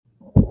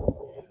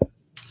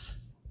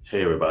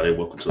Hey everybody,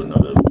 welcome to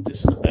another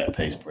edition of Bad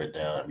Pace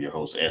Breakdown. I'm your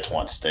host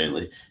Antoine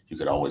Staley. You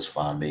can always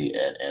find me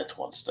at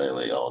Antoine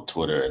Staley on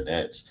Twitter and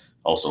X.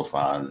 Also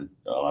find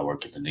I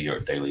work at the New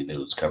York Daily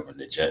News covering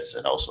the Jets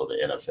and also the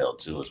NFL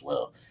too as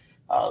well.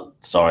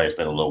 Sorry, it's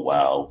been a little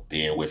while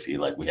being with you.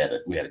 Like we had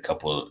a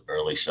couple of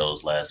early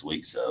shows last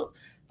week,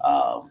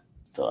 um,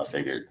 so I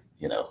figured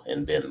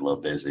and been a little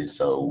busy.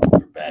 So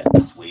we're back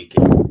this week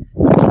and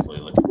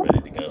hopefully looking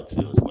ready to go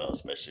too as well,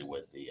 especially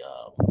with the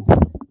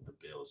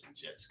Bills and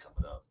Jets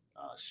coming up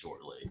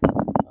shortly.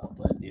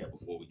 But yeah,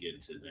 before we get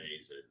into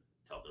today's and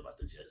talking about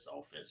the Jets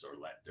offense or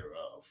lack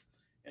thereof,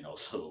 and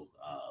also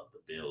the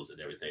Bills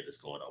and everything that's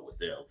going on with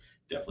them,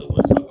 definitely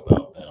want to talk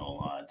about Bet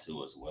Online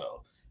too as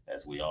well,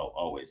 as we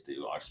always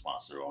do. Our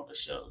sponsor on the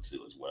show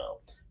too as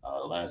well.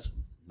 Last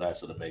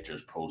of the major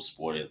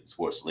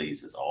sports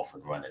leagues is off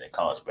and running, and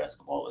college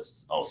basketball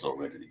is also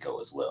ready to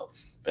go as well.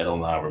 Bet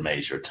Online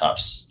remains your top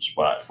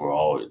spot for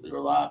all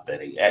your live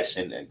betting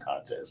action and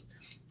contests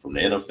from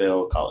the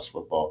NFL, college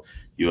football,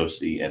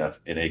 UFC, and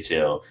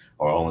NHL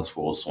are all in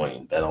full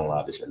swing.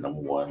 BetOnline is your number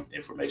one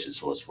information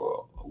source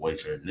for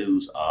wagering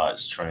news,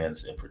 odds,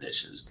 trends, and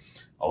predictions.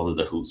 All of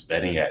the hoops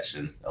betting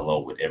action,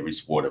 along with every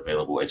sport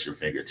available at your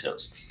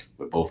fingertips,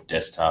 with both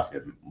desktop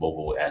and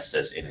mobile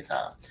access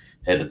anytime.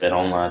 Head to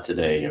BetOnline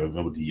today and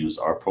remember to use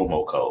our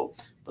promo code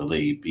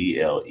BELIEVE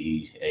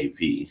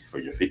BLEAV for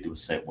your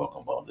 50%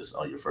 welcome bonus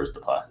on your first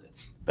deposit.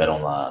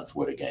 BetOnline is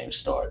where the games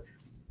start.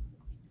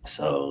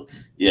 So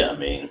yeah, I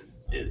mean,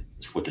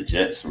 with the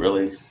Jets,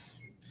 really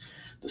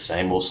the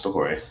same old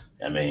story.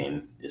 I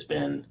mean, it's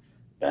been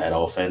bad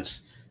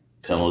offense,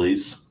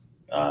 penalties.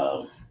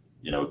 Um,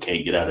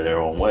 can't get out of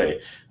their own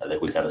way. I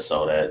think we kind of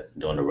saw that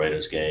during the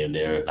Raiders game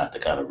there. Not to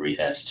kind of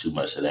rehash too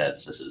much of that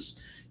since it's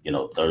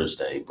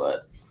Thursday,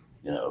 but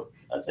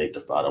I think the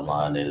bottom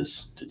line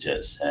is the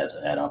Jets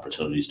had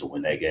opportunities to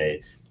win that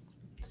game.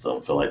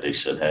 Some feel like they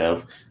should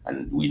have,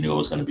 and we knew it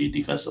was going to be a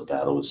defensive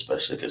battle,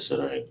 especially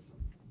considering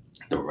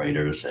the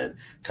Raiders and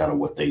kind of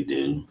what they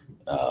do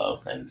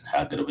and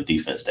how good of a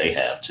defense they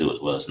have too as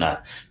well. It's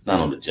not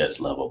on the Jets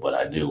level, but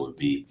I knew it would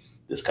be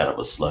this kind of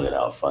a slug it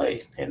out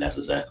fight, and that's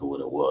exactly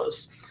what it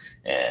was.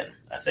 And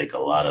I think a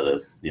lot of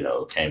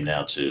the came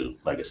down to,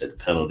 like I said, the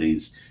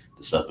penalties,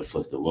 the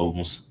self-inflicted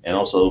wounds, and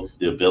also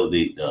the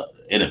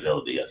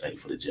inability, I think,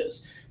 for the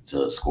Jets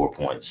to score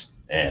points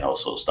and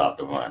also stop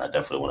the run. I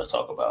definitely want to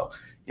talk about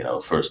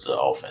first the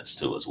offense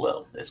too as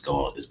well. It's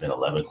been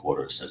 11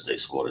 quarters since they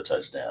scored a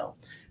touchdown.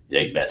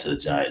 They back to the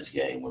Giants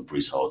game when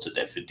Brees Hall took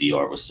that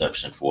 50-yard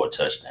reception for a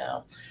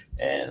touchdown,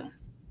 and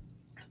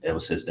ever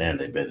since then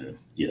they've been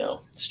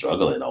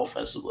struggling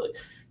offensively.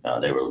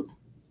 They were,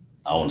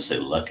 I want to say,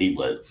 lucky,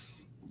 but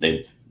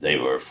they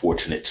were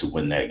fortunate to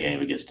win that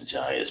game against the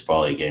Giants.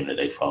 Probably a game that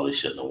they probably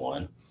shouldn't have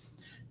won.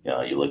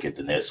 You look at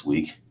the next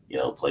week.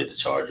 Played the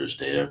Chargers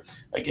there,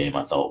 a game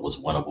I thought was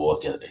winnable,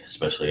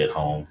 especially at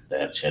home. They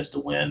had a chance to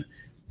win.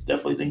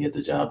 Definitely didn't get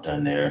the job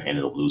done there.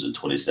 Ended up losing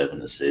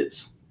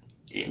 27-6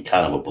 in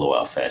kind of a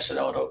blowout fashion.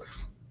 Although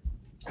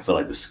I feel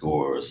like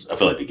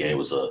the game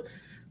was a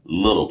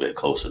little bit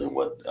closer than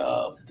what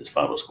this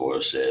final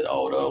score said.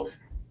 Although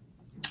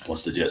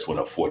once the Jets went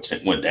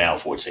down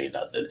 14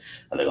 nothing,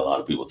 I think a lot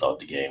of people thought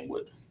the game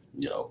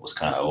was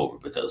kind of over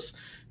because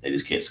they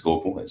just can't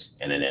score points.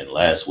 And then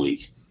last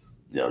week,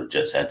 the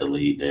Jets had the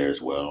lead there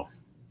as well.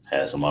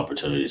 Had some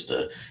opportunities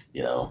to,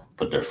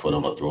 put their foot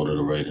on the throat of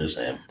the Raiders,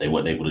 and they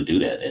weren't able to do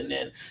that. And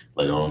then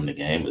later on in the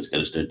game, as good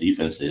as their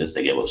defense is,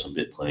 they gave up some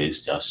big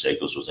plays. Josh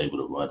Jacobs was able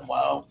to run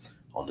wild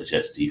on the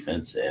Jets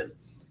defense, and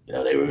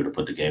they were able to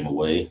put the game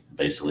away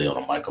basically on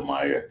a Michael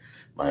Mayer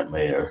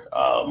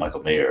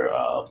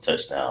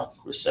touchdown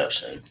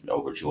reception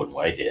over Jordan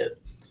Whitehead.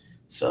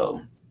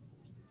 So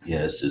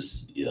yeah, it's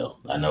just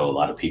I know a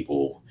lot of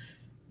people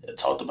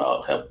talked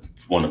about have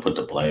want to put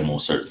the blame on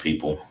certain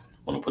people.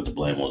 Want to put the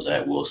blame on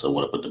Zach Wilson.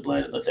 Want to put the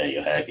blame on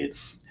Nathaniel Hackett.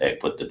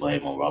 Heck, put the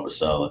blame on Robert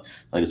Sala.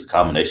 I think it's a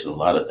combination of a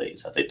lot of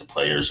things. I think the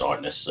players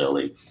aren't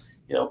necessarily,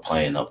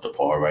 playing up to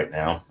par right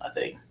now. I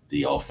think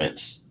the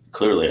offense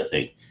clearly. I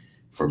think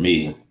for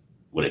me,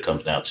 when it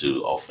comes down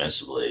to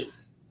offensively,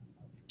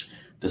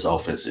 this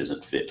offense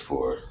isn't fit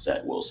for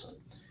Zach Wilson.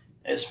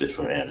 It's fit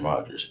for Aaron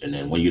Rodgers. And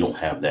then when you don't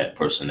have that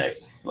person that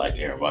like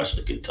Aaron Rodgers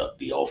to conduct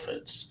the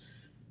offense,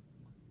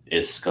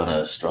 it's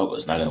gonna struggle.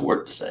 It's not gonna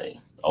work the same.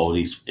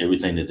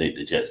 Everything that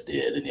the Jets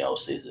did in the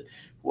offseason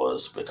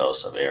was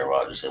because of Aaron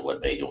Rodgers and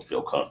what made him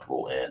feel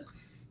comfortable and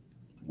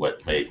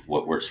what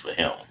works for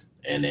him.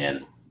 And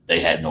then they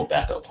had no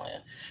backup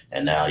plan.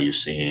 And now you're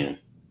seeing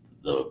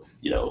the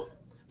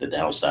the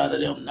downside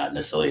of them not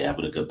necessarily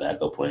having a good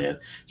backup plan,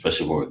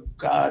 especially for a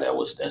guy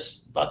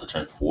that's about to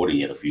turn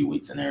 40 in a few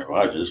weeks, and Aaron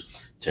Rodgers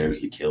tears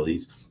his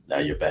Achilles. Now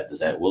you're back to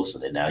Zach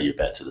Wilson, and now you're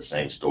back to the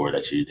same story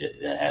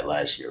that had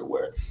last year,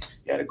 where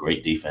you had a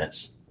great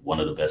defense,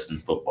 one of the best in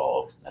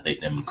football. I think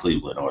them in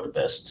Cleveland are the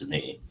best to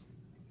me.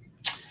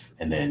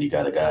 And then you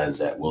got a guy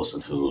Zach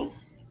Wilson who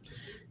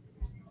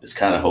is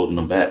kind of holding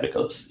them back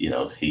because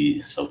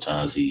he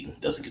sometimes he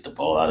doesn't get the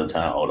ball out of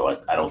time.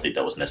 Although I don't think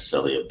that was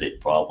necessarily a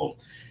big problem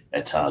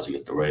at times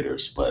against the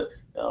Raiders, but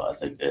I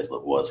think as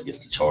it was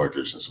against the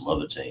Chargers and some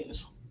other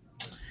teams.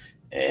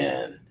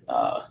 And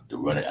the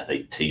running, I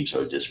think teams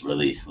are just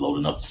really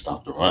loading up to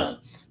stop the run.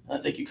 And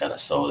I think you kind of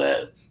saw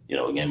that,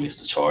 again against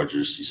the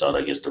Chargers. You saw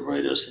that against the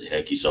Raiders.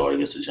 Heck, you saw it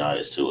against the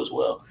Giants too as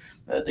well.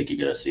 And I think you're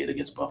going to see it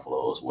against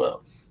Buffalo as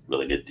well.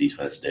 Really good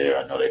defense there.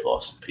 I know they've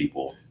lost some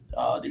people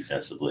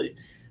defensively,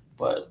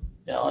 but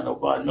I know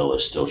Von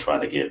Miller's still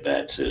trying to get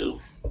back to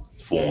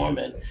form,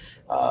 and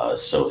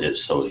so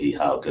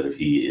how good if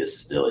he is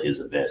still at his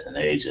advancing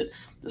age, and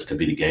this could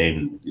be the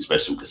game,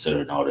 especially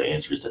considering all the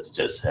injuries that the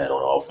Jets had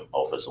on the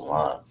offensive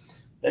line,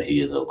 that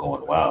he ended up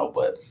going wild.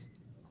 But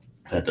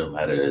that doesn't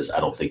matter. Is I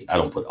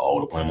don't put all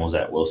the blame on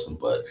Zach Wilson,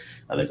 but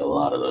I think a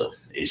lot of the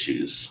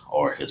issues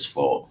are his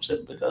fault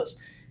simply because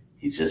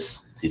he's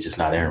just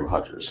not Aaron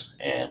Rodgers,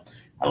 and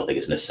I don't think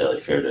it's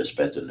necessarily fair to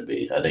expect him to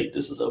be. I think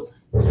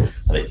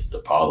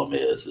the problem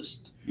is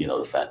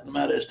the fact of the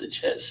matter is the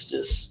Jets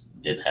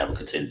just didn't have a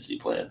contingency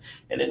plan,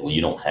 and then when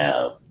you don't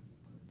have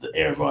the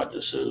Aaron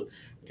Rodgers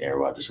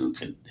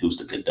who's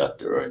the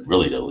conductor and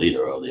really the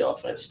leader of the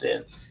offense,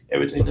 then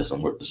everything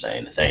doesn't work the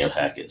same. Nathaniel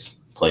Hackett's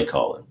play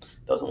calling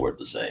doesn't work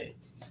the same.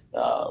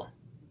 Uh,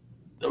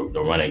 the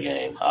running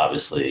game,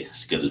 obviously,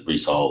 as good as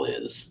Brees Hall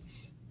is,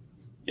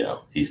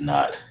 he's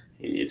not.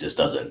 It just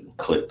doesn't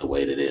click the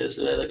way that it is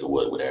like it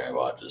would with Aaron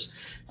Rodgers.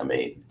 I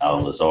mean,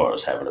 Alan Lazar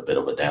is having a bit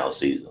of a down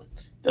season.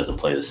 Doesn't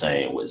play the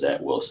same with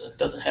Zach Wilson.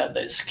 Doesn't have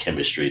that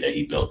chemistry that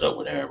he built up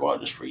with Aaron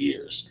Rodgers for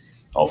years.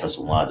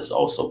 Offensive line has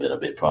also been a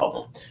big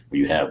problem. Where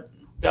you have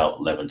about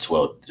 11,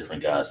 12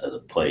 different guys that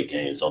have played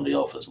games on the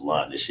offensive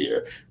line this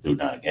year through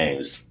 9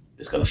 games,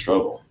 it's going to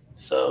struggle.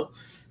 So,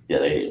 yeah,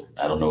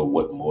 I don't know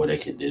what more they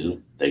can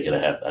do. They're gonna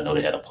have. I know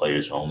they had a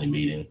players only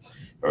meeting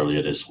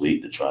earlier this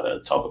week to try to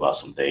talk about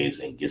some things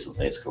and get some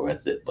things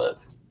corrected. But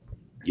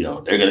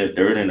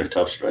they're in a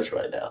tough stretch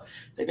right now.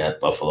 They got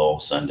Buffalo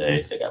on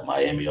Sunday. They got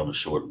Miami on a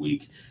short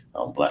week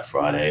on Black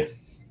Friday.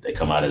 They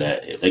come out of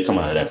that. If they come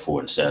out of that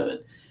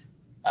 4-7,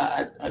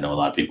 I know a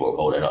lot of people are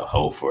holding up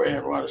hope for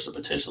Aaron Rodgers to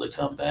potentially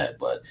come back,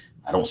 but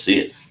I don't see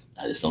it.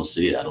 I just don't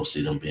see it. I don't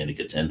see them being a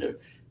contender.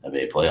 I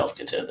mean, a playoff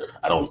contender.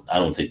 I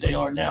don't think they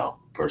are now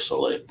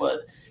personally,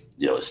 but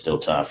it's still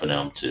time for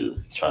them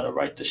to try to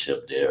right the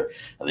ship there.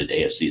 I think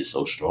the AFC is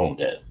so strong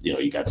that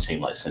you got a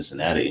team like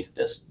Cincinnati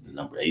that's the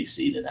number 8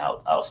 seed and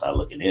outside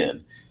looking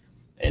in,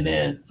 and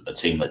then a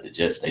team like the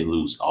Jets, they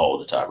lose all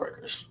the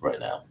tiebreakers right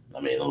now. I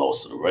mean, they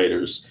lost to the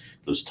Raiders,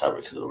 lose the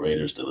tiebreaker to the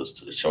Raiders, they lose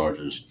to the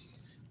Chargers.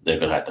 They're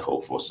gonna have to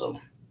hope for some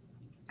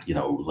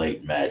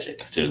late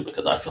magic too,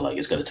 because I feel like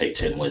it's going to take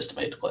 10 wins to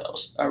make the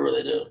playoffs. I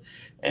really do.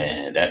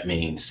 And that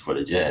means for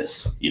the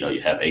Jets,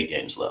 you have 8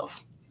 games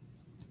left.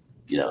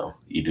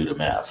 You do the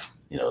math.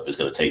 If it's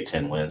going to take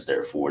 10 wins,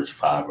 they're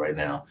 4-5 right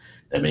now.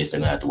 That means they're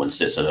going to have to win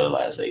 6 of their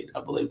last 8,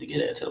 I believe, to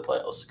get into the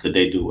playoffs. Could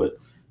they do it?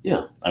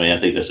 Yeah. I mean, I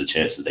think there's a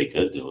chance that they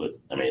could do it.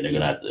 I mean, they're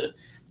going to have to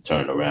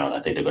turn it around.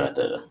 I think they're going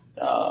to have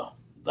to,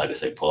 like I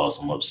say, pull out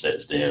some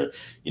upsets there,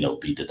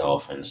 beat the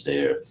Dolphins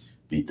there,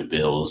 beat the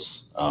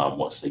Bills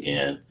once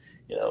again,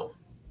 you know,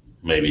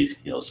 maybe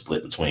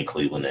split between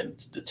Cleveland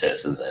and the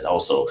Texans, and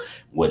also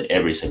win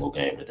every single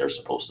game that they're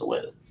supposed to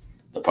win.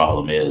 The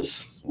problem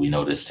is we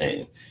know this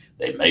team.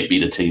 They may be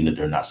the team that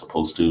they're not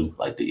supposed to,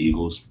 like the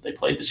Eagles. They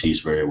played the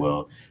Chiefs very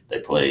well.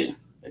 They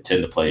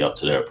tend to play up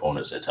to their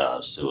opponents at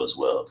times too, as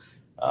well,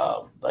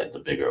 like the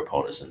bigger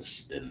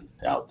opponents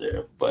out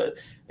there. But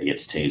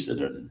against teams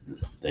that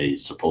they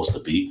supposed to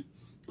beat,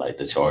 like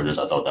the Chargers,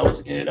 I thought that was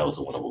a game that was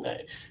a winnable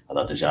game. I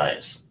thought the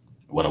Giants,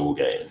 winnable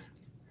game,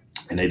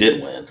 and they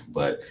did win.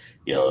 But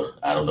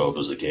I don't know if it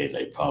was a game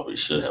they probably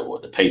should have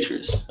won. The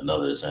Patriots,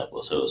 another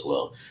example too as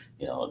well.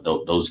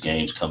 Those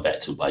games come back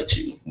to bite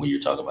you when you're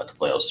talking about the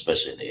playoffs,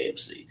 especially in the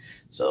AFC.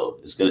 So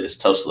it's good. It's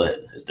tough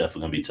sledding. It's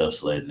definitely gonna be tough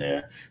sledding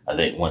there. I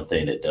think one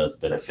thing that does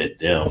benefit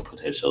them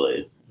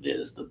potentially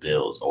is the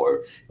Bills,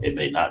 or it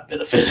may not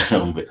benefit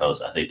them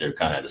because I think they're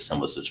kind of in a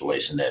similar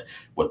situation that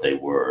what they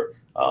were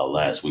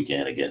last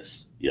weekend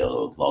against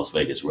Las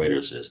Vegas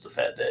Raiders, is the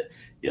fact that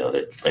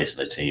they're facing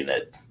a team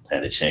that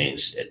had a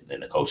change in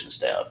the coaching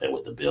staff. And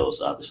with the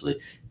Bills, obviously,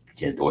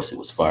 Ken Dorsey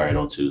was fired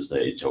on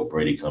Tuesday. Joe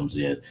Brady comes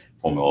in,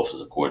 former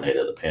offensive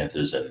coordinator of the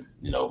Panthers, and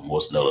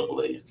most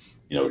notably,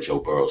 Joe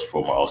Burrow's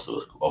former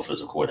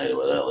offensive coordinator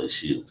with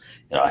LSU.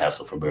 I have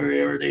some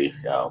familiarity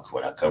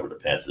when I covered the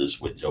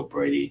Panthers with Joe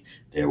Brady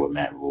there with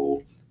Matt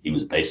Rule. He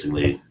was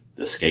basically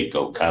the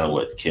scapegoat, kind of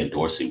what Ken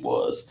Dorsey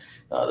was,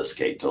 the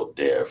scapegoat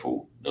there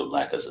for the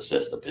lack of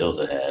success the Bills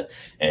had.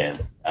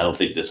 And I don't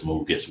think this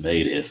move gets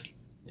made if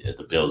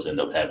the Bills end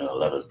up having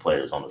 11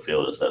 players on the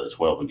field instead of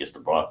 12 against the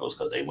Broncos,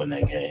 because they win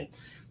that game.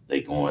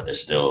 They're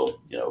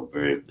still,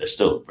 they're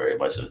still very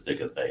much in the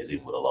thick of things,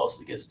 even with a loss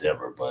against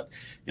Denver. But,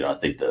 I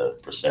think the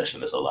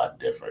perception is a lot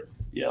different,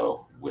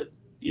 with,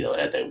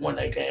 at they won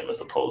that game, as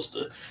opposed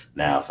to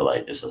now. I feel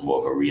like it's a more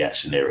of a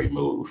reactionary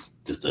move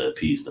just to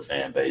appease the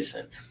fan base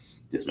and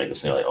just make them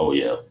say like, oh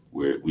yeah,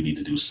 we need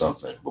to do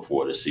something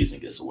before the season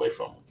gets away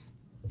from them.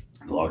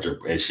 The larger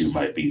issue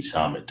might be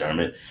Sean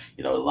McDermott.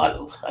 A lot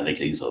of, I think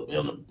he's on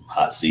the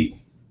hot seat,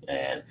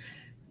 and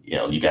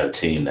you got a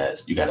team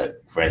you got a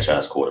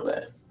franchise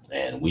quarterback,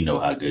 and we know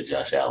how good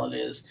Josh Allen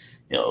is.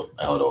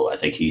 Although I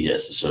think he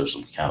has to serve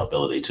some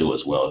accountability too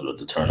as well with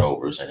the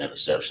turnovers and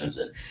interceptions,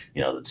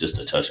 and just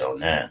to touch on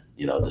that,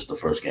 just the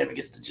first game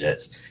against the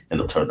Jets, and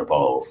they'll turn the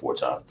ball over 4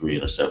 times, 3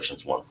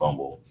 interceptions, 1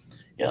 fumble.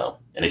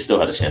 And they still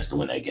had a chance to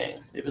win that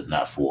game if it's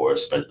not for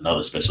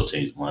another special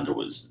teams blunder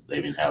was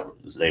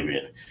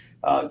Xavier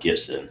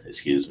Gibson,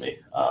 excuse me,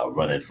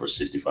 running for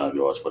 65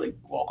 yards for the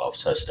walk-off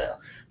touchdown.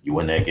 You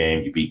win that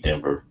game, you beat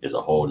Denver. Is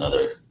a whole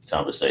nother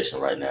conversation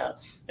right now,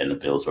 and the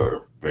Bills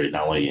are very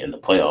not only in the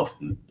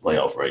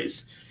playoff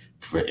race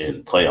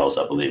in playoffs.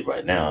 I believe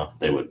right now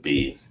they would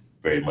be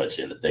very much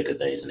in the thick of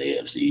things in the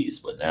AFC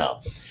East, but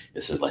now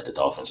it seems like the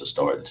Dolphins are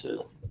starting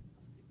to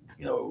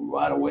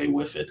ride away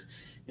with it.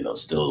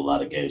 Still a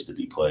lot of games to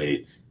be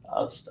played.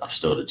 I'm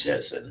still the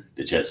Jets, and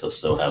the Jets will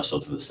still have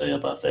something to say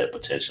about that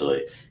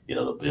potentially.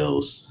 The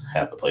Bills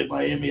have to play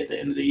Miami at the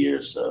end of the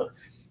year, so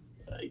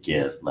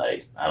again,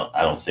 like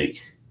I don't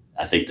think.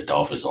 I think the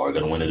Dolphins are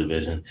going to win the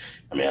division.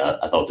 I mean,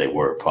 I thought they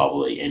were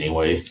probably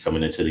anyway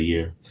coming into the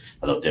yead.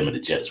 I thought them and the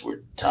Jets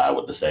were tied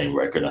with the same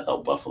record. I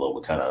thought Buffalo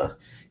would kind of,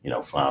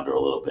 flounder a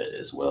little bit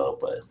as well.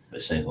 But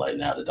it seems like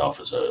now the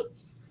Dolphins are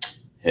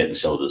head and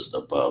shoulders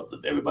above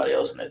everybody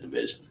else in that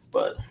division.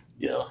 But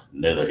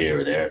neither here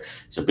or there.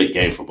 It's a big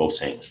game for both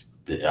teams.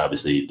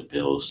 Obviously, the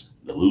Bills,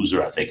 the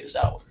loser, I think, is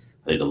out.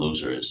 I think the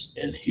loser is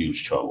in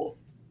huge trouble,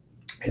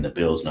 and the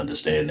Bills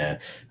understand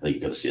that. I think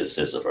you're going to see a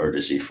sense of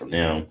urgency from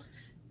them.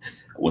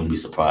 I wouldn't be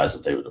surprised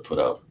if they were to put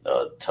up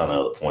a ton of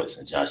other points.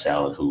 And Josh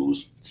Allen,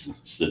 who's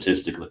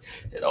statistically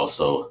and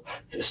also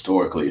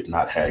historically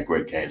not had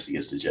great games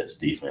against the Jets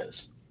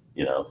defense.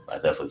 I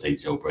definitely think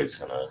Joe Brady's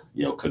gonna,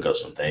 cook up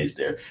some things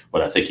there.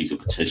 What I think you could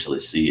potentially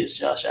see is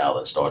Josh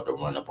Allen start to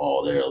run the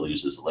ball there,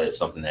 lose his leg,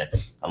 something that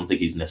I don't think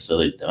he's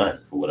necessarily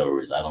done for whatever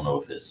reason. I don't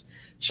know if it's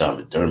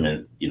Sean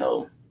McDermott,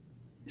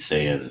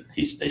 saying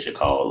they should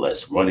call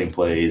less running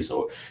plays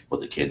or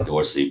with the Ken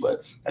Dorsey,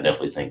 but I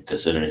definitely think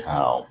considering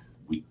how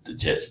weak the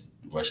Jets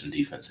rushing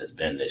defense has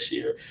been this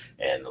year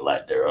and the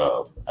lack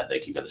thereof, I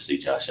think you're going to see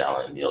Josh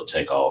Allen,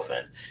 take off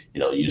and,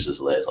 use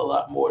his legs a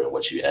lot more than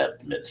what you have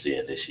been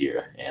seeing this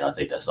year. And I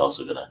think that's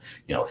also going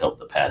to, help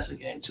the passing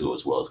game too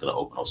as well. It's going to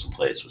open up some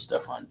plays for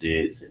Stephon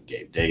Diggs and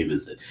Gabe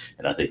Davis.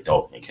 And I think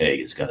Dalton Kincaid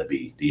is going to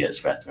be the X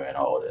factor in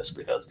all this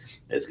because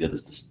as good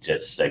as the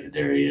Jets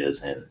secondary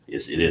is, and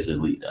it is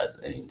elite.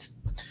 I mean,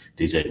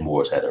 DJ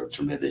Moore's had a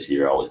tremendous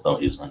year. I always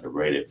thought he was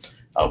underrated.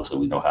 Obviously,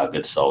 we know how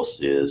good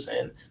Sauce is,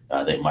 and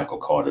I think Michael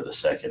Carter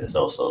II is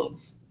also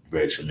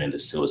very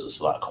tremendous too as a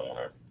slot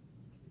corner.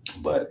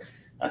 But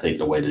I think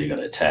the way that they're going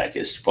to attack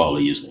is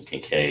probably using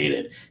Kincaid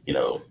and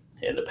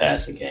in the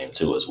passing game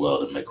too as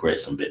well to create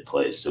some big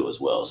plays too as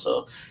well.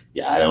 So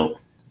yeah,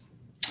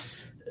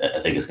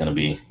 I think it's going to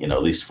be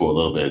at least for a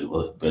little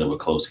bit of a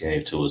close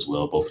game too as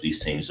well. Both of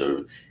these teams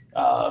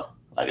are.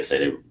 Like I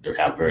say, they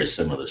have very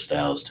similar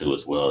styles too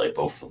as well. They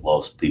both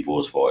lost people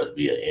as far as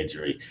via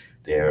injury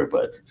there,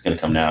 but it's going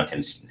to come down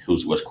to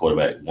which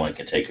quarterback one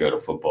can take care of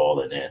the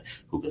football and then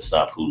who can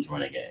stop who's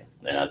running game.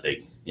 And I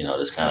think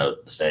this kind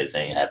of the same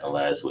thing happened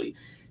last week.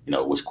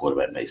 Which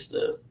quarterback makes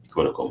the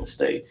critical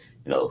mistake.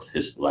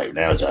 His like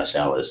now Josh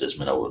Allen has just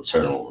been a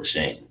turnover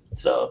machine.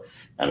 So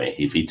I mean,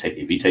 if he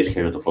takes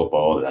care of the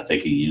football, and I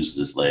think he uses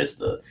his legs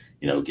to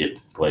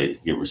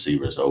get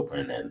receivers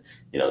open and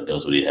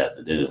does what he has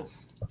to do,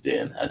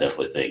 then I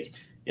definitely think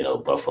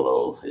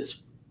Buffalo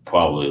is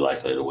probably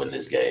likely to win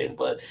this game.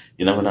 But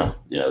you never know.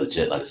 The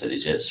Jets, like I said, the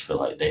Jets feel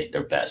like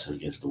they're bashing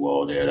against the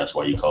wall there. That's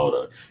why you call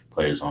the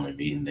players on the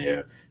meeting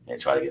there and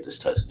try to get this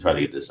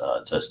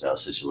touchdown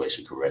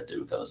situation corrected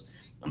because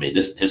I mean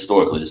this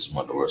historically this is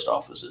one of the worst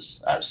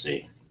offenses I've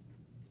seen.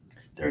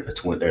 They're in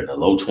the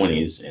low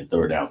 20s in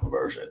third down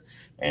conversion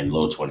and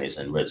low 20s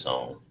in red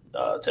zone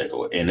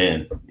takeaway. And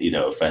then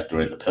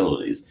factor in the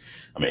penalties.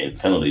 I mean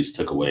penalties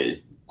took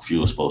away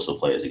few explosive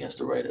plays against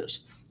the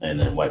Raiders and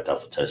then wiped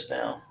off a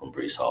touchdown from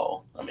Brees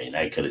Hall. I mean,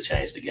 that could have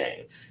changed the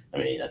game. I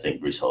mean, I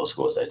think Brees Hall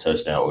scores that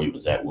touchdown or even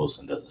Zach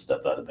Wilson doesn't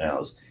step out of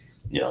bounds.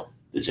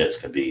 The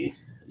Jets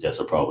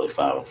are probably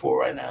 5-4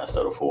 right now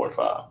instead of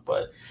 4-5.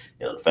 But,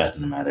 the fact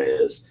of the matter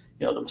is,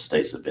 the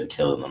mistakes have been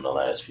killing them the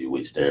last few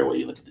weeks there, whether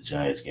you look at the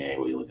Giants game,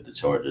 whether you look at the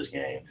Chargers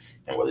game,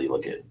 and whether you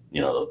look at,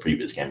 the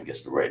previous game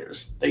against the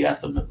Raiders. They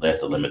have to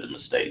limit the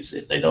mistakes.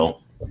 If they don't,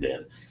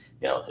 then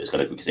it's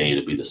going to continue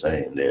to be the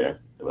same there.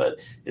 But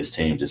his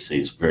team just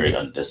seems very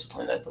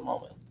undisciplined at the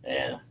moment.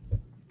 And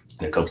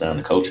it comes down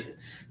to coaching.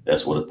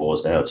 That's what it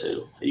boils down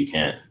to. You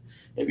can't,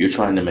 if you're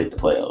trying to make the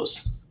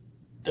playoffs,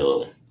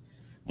 the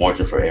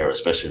margin for error,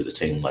 especially with a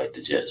team like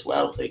the Jets, where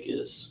I don't think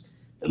is,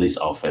 at least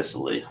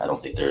offensively, I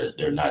don't think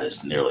they're not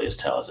as nearly as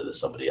talented as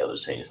some of the other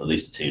teams, at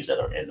least the teams that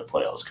are in the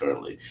playoffs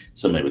currently.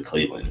 So maybe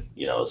Cleveland,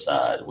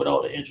 aside with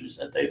all the injuries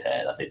that they've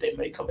had, I think they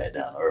may come back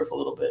down to earth a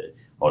little bit,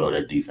 although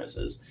their that's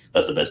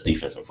the best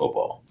defense in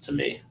football to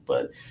me,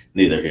 but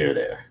neither here or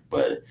there.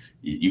 But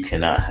you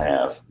cannot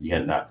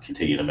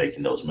continue to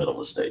making those middle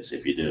mistakes.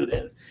 If you do,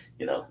 then,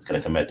 it's going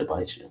to come back to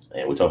bite you.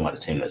 And we're talking about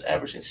a team that's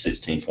averaging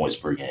 16 points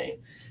per game,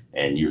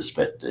 and you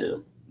expect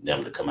to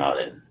them to come out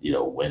and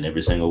win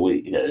every single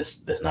week. Yeah,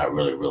 that's not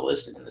really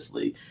realistic in this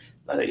league.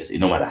 I think it's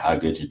no matter how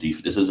good your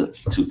defense. This isn't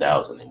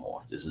 2000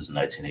 anymore. This is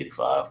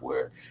 1985,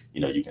 where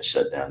you can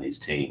shut down these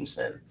teams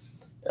and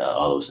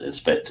all of us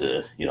expect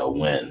to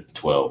win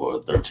 12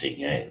 or 13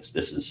 games.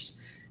 This is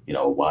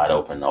wide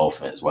open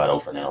offense, wide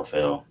open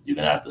NFL. You're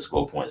gonna have to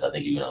score points. I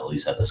think you're gonna at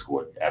least have to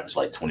score average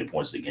like 20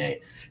 points a game.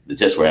 The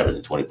Jets were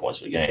averaging 20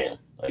 points a game.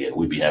 Again,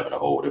 we'd be having a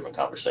whole different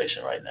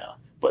conversation right now.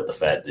 But the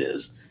fact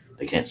is,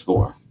 they can't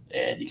score,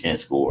 and you can't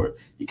score.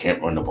 You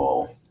can't run the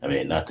ball. I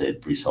mean, not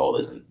that Brees Hall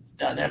isn't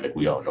dynamic.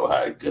 We all know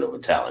how good of a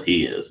talent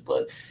he is,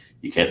 but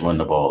you can't run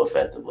the ball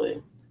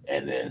effectively.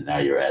 And then now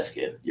you're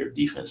asking your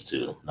defense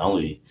to not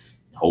only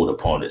hold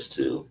opponents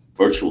to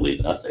virtually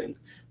nothing,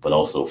 but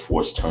also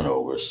force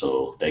turnovers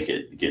so they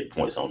could get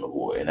points on the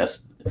board. And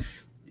that's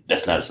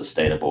not a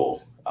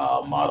sustainable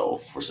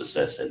model for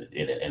success in the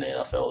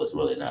NFL. It's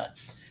really not.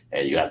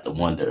 And you have to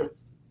wonder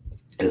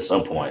at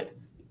some point,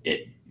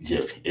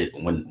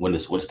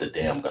 when's the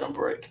dam gonna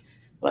break?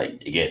 Like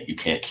again, you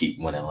can't keep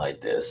winning like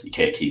this. You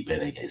can't keep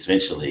winning.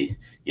 Eventually,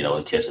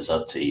 it catches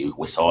up to you.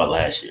 We saw it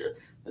last year.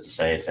 It's the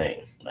same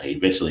thing. Like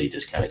eventually, it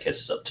just kind of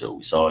catches up to it.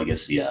 We saw it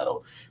against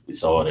Seattle. We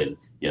saw it in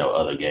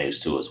other games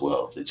too as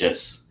well. The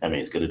Jets, I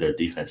mean, as good as their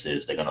defense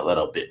is, they're gonna let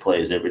up big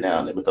plays every now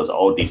and then because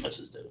all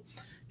defenses do.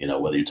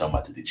 Whether you're talking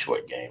about the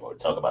Detroit game or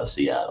talk about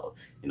Seattle,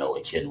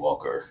 when Ken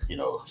Walker,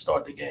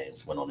 started the game,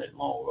 went on that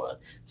long run,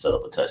 set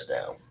up a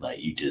touchdown. Like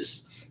you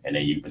just, and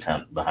then you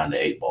behind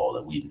the eight ball,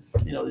 and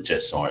the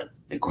Jets aren't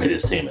the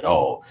greatest team at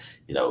all,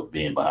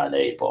 being behind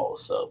the eight ball.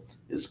 So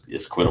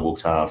it's critical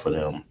time for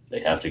them. They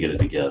have to get it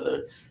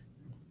together.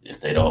 If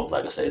they don't,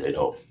 like I say,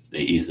 they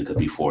easily could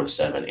be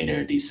 4-7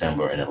 in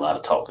December, and a lot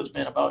of talk has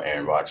been about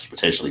Aaron Rodgers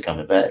potentially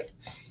coming back.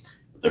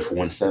 If they're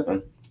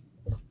 4-7,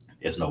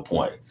 there's no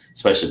point,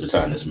 especially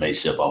behind this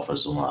makeshift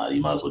offensive line.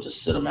 You might as well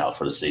just sit him out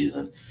for the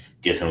season,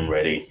 get him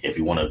ready. If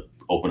you want to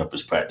open up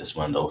his practice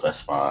window,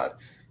 that's fine,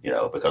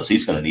 because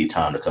he's going to need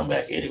time to come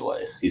back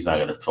anyway. He's not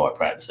going to start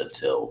practice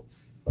until,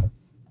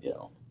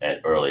 at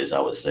earliest,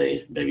 I would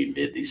say maybe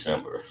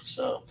mid-December.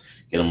 So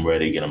get him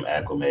ready, get him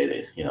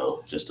acclimated,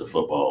 just to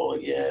football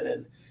again.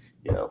 And,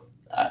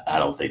 I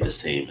don't think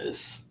this team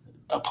is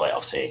a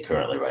playoff team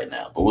currently right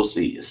now, but we'll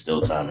see. It's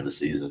still time in the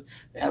season.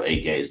 They have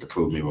 8 games to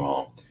prove me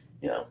wrong,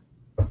 you know,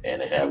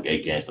 and they have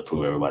 8 games to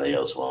prove everybody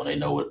else wrong. They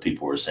know what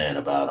people were saying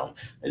about them.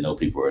 They know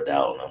people are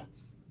doubting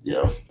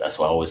them. That's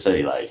why I always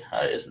say, like,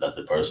 it's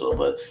nothing personal,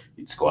 but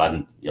you just go out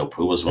and,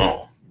 prove us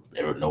wrong.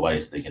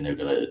 Nobody's thinking they're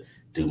going to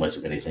do much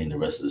of anything the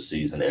rest of the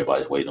season.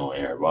 Everybody's waiting on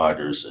Aaron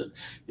Rodgers and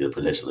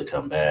potentially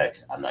come back.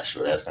 I'm not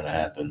sure that's going to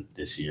happen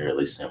this year, at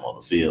least him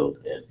on the field.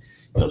 And,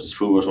 just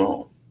prove us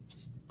wrong.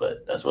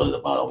 But that's really the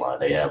bottom line.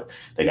 They got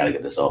to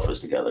get this offense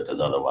together because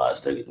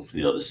otherwise,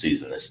 the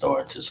season is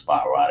starting to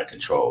spiral out of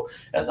control.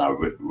 As I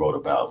wrote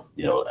about,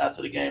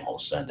 after the game on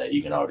Sunday,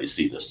 you can already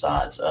see the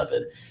signs of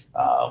it,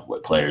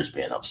 with players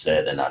being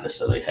upset and not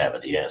necessarily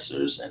having the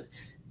answers, and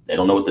they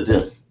don't know what to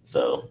do.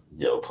 So,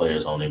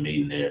 players only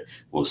meeting there.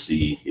 We'll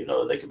see.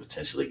 They could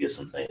potentially get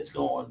some things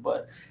going,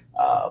 but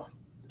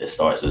it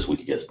starts this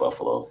week against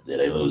Buffalo. If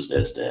they lose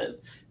this, then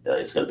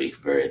it's going to be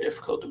very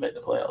difficult to make the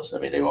playoffs. I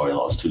mean, they've already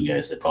lost 2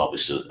 games. They probably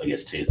should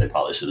against teams they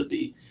probably should have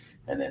beat,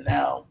 and then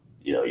now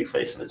you're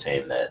facing a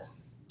team that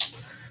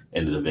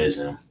in the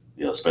division,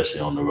 especially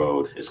on the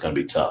road, it's going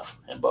to be tough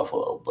in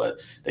Buffalo. But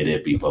they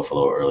did beat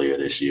Buffalo earlier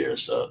this year,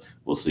 so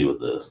we'll see how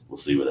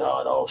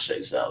it all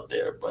shakes out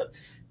there. But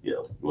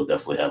we'll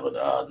definitely have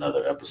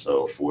another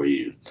episode for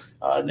you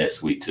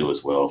next week too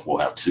as well. We'll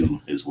have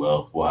 2 as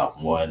well. We'll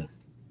have one.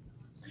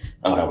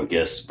 I'll have a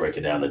guest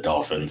breaking down the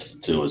Dolphins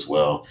too as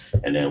well,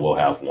 and then we'll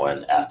have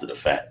one after the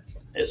fact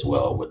as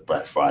well with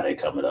Black Friday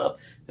coming up.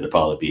 It'll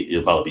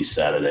probably be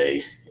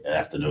Saturday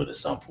afternoon at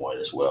some point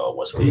as well.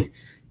 Once we,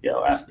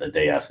 after the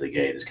day after the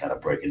game, is kind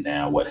of breaking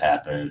down what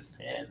happened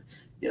and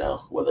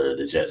whether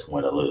the Jets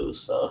win or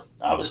lose. So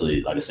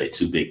obviously, like I say,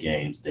 2 big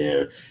games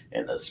there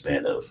in the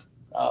span of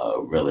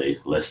really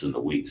less than a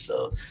week.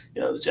 So,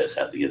 the Jets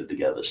have to get it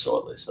together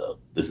shortly. So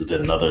this has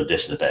been another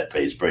edition of Back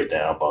Page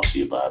Breakdown, brought to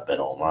you by Bet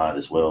Online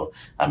as well.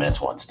 I'm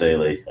Antoine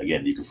Staley.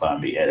 Again, you can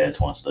find me at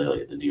Antoine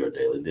Staley at the New York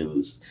Daily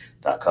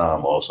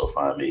News.com. Also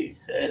find me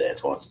at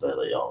Antoine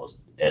Staley on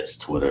X,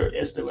 Twitter,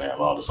 Instagram,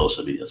 all the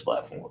social media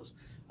platforms.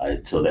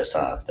 Until next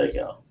time, thank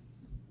y'all.